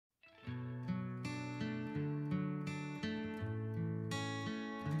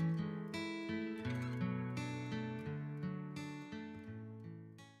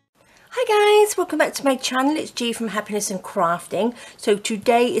Hi guys, welcome back to my channel. It's G from Happiness and Crafting. So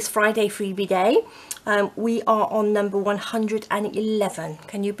today is Friday Freebie Day. We are on number 111.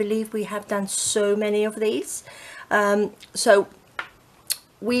 Can you believe we have done so many of these? So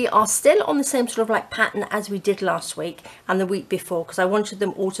we are still on the same sort of like pattern as we did last week and the week before, because I wanted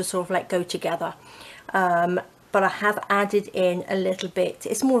them all to sort of like go together. But I have added in a little bit.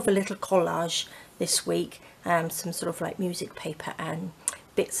 It's more of a little collage this week. Some sort of like music paper and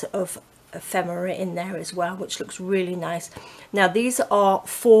bits of ephemera in there as well, which looks really nice. Now these are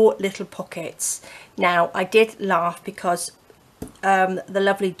 4 little pockets. Now I did laugh because the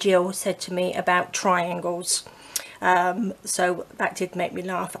lovely Jill said to me about triangles, so that did make me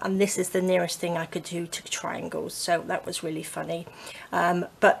laugh, and this is the nearest thing I could do to triangles, so that was really funny.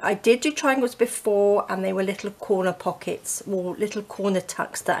 But I did do triangles before, and they were little corner pockets or little corner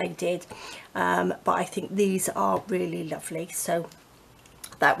tucks that I did, but I think these are really lovely, so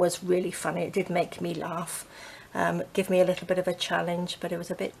that was really funny. It did make me laugh, give me a little bit of a challenge, but it was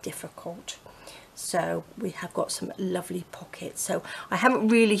a bit difficult. So we have got some lovely pockets. So I haven't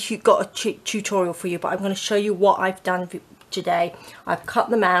really got a tutorial for you, but I'm going to show you what I've done today. I've cut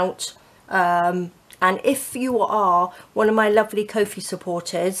them out, and if you are one of my lovely Ko-fi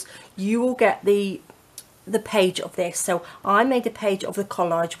supporters, you will get the page of this. So I made a page of the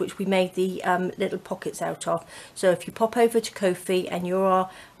collage which we made the little pockets out of. So if you pop over to Ko-fi and you are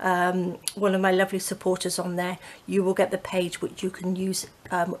one of my lovely supporters on there, you will get the page which you can use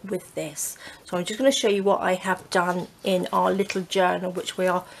with this. So I'm just going to show you what I have done in our little journal, which we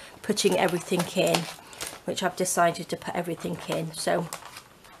are putting everything in, which I've decided to put everything in. So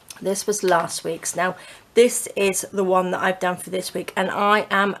this was last week's. Now this is the one that I've done for this week, and I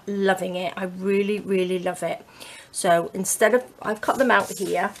am loving it. I really love it. So instead of, I've cut them out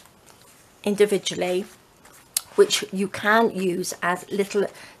here individually, which you can use as little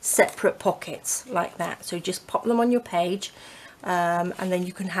separate pockets like that. So just pop them on your page, and then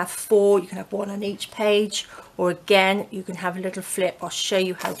you can have 4. You can have 1 on each page, or again you can have a little flip. I'll show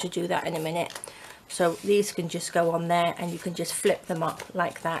you how to do that in a minute. So these can just go on there, and you can just flip them up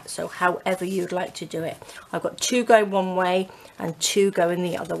like that. So however you'd like to do it. I've got 2 going one way and 2 going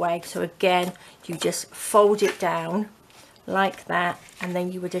the other way. So again, you just fold it down like that, and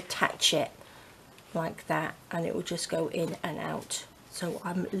then you would attach it like that, and it will just go in and out. So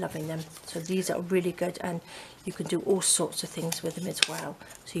I'm loving them. So these are really good, and you can do all sorts of things with them as well.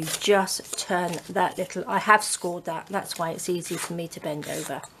 So you just turn that little, I have scored that, that's why it's easy for me to bend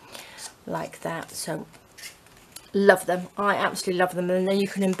over like that. So love them, I absolutely love them, and then you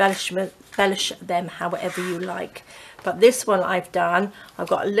can embellish them however you like. But this one I've done, I've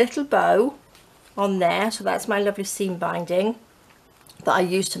got a little bow on there, so that's my lovely seam binding that I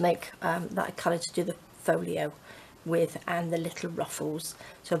used to make, that I coloured to do the folio with, and the little ruffles.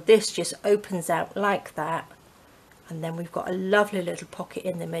 So this just opens out like that, and then we've got a lovely little pocket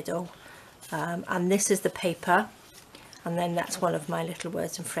in the middle, and this is the paper. And then that's one of my little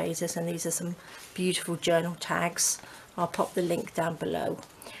words and phrases, and these are some beautiful journal tags. I'll pop the link down below.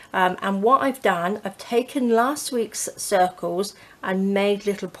 And what I've done, I've taken last week's circles and made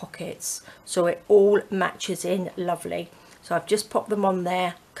little pockets, so it all matches in lovely. So I've just popped them on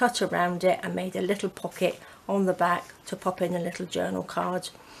there, cut around it, and made a little pocket on the back to pop in a little journal card.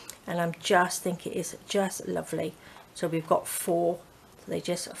 And I'm just thinking it is just lovely. So we've got 4, so they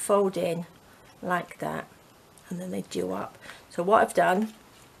just fold in like that, and then they do up. So what I've done,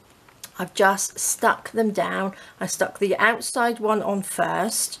 I've just stuck them down. I stuck the outside one on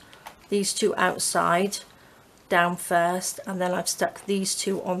first, these 2 outside down first, and then I've stuck these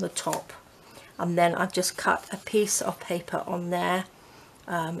 2 on the top, and then I've just cut a piece of paper on there,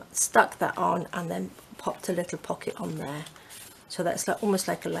 stuck that on, and then popped a little pocket on there. So that's like almost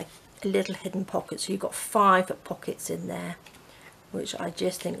like a little hidden pocket. So you've got 5 pockets in there, which I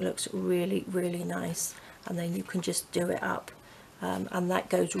just think looks really nice. And then you can just do it up, and that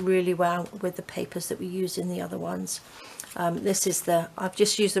goes really well with the papers that we used in the other ones. This is I've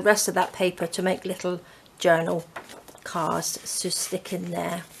just used the rest of that paper to make little journal cards to stick in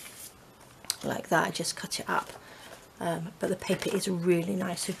there like that. I just cut it up, but the paper is really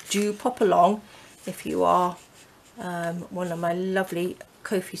nice. So do pop along if you are one of my lovely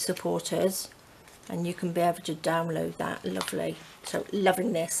Ko-fi supporters, and you can be able to download that. Lovely. So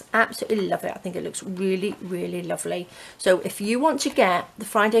loving this, absolutely love it. I think it looks really lovely. So if you want to get the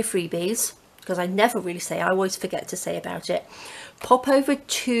Friday freebies, because I never really say, I always forget to say about it, pop over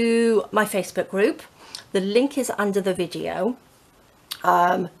to my Facebook group. The link is under the video.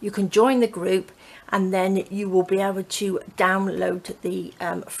 You can join the group, and then you will be able to download the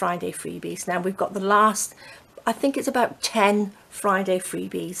Friday freebies. Now we've got the last, I think it's about 10 Friday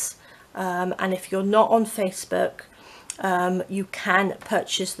freebies and if you're not on Facebook, you can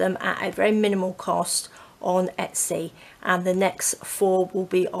purchase them at a very minimal cost on Etsy, and the next 4 will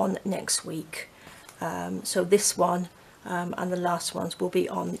be on next week. So this one and the last ones will be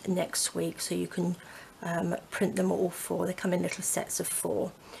on next week, so you can print them all 4. They come in little sets of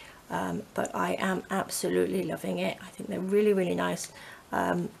 4, but I am absolutely loving it. I think they're really, really nice,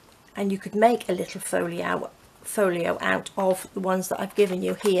 and you could make a little folio out of the ones that I've given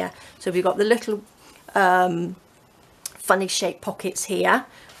you here. So we've got the little funny shaped pockets here,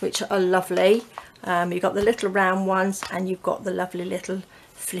 which are lovely. You've got the little round ones, and you've got the lovely little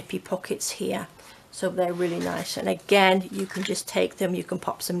flippy pockets here, so they're really nice. And again, you can just take them, you can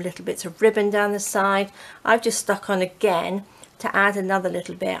pop some little bits of ribbon down the side. I've just stuck on again to add another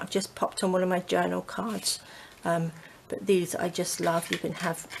little bit. I've just popped on one of my journal cards, but these I just love. You can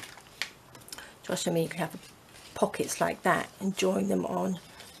have, Josh, I mean, you can have pockets like that and join them on,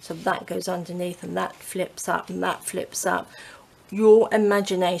 so that goes underneath and that flips up and that flips up. Your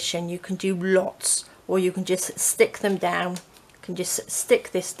imagination, you can do lots, or you can just stick them down. You can just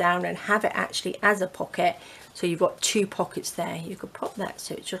stick this down and have it actually as a pocket, so you've got 2 pockets there. You could pop that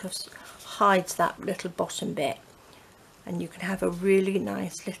so it sort of hides that little bottom bit, and you can have a really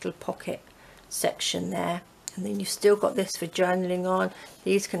nice little pocket section there. And then you've still got this for journaling on.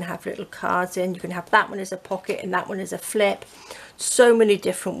 These can have little cards in. You can have that one as a pocket and that one as a flip. So many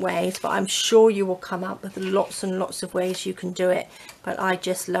different ways, but I'm sure you will come up with lots and lots of ways you can do it. But I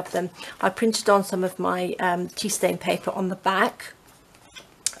just love them. I printed on some of my tea stain paper on the back,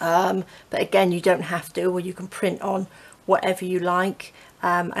 but again, you don't have to, or you can print on whatever you like.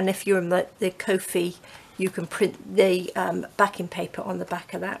 And if you're in the Ko-fi, you can print the backing paper on the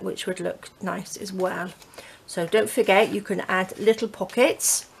back of that, which would look nice as well. So don't forget, you can add little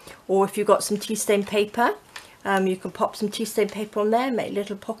pockets, or if you've got some tea stain paper, you can pop some tea stain paper on there, make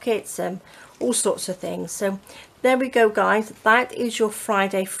little pockets, all sorts of things. So there we go, guys. That is your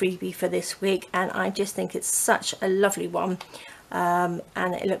Friday freebie for this week, and I just think it's such a lovely one, and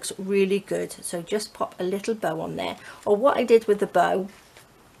it looks really good. So just pop a little bow on there, or what I did with the bow,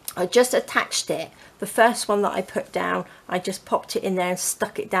 I just attached it. The first one that I put down, I just popped it in there and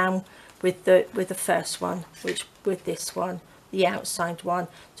stuck it down with the first one, which with this one, the outside one.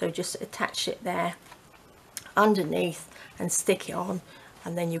 So just attach it there underneath and stick it on,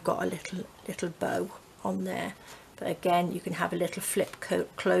 and then you've got a little bow on there. But again, you can have a little flip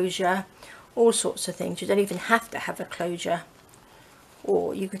closure, all sorts of things. You don't even have to have a closure,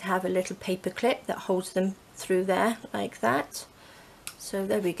 or you could have a little paper clip that holds them through there like that. So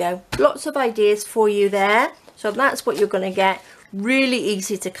there we go, lots of ideas for you there. So that's what you're going to get. Really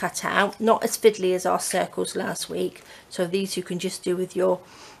easy to cut out, not as fiddly as our circles last week. So these you can just do with your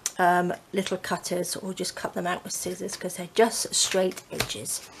little cutters, or just cut them out with scissors, because they're just straight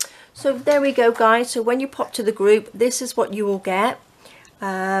edges. So there we go, guys. So when you pop to the group, this is what you will get.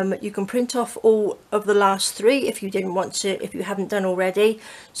 You can print off all of the last 3 if you didn't want to, if you haven't done already,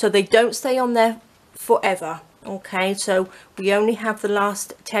 so they don't stay on there forever. Okay, so we only have the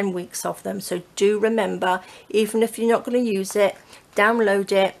last 10 weeks of them, so do remember, even if you're not going to use it,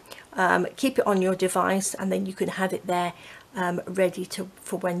 download it, keep it on your device, and then you can have it there ready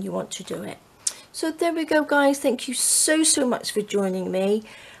for when you want to do it. So there we go, guys. Thank you so much for joining me.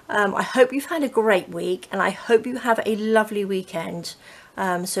 I hope you've had a great week, and I hope you have a lovely weekend.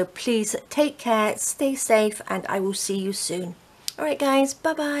 So please take care, stay safe, and I will see you soon. All right, guys,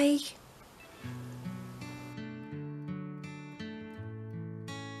 bye bye.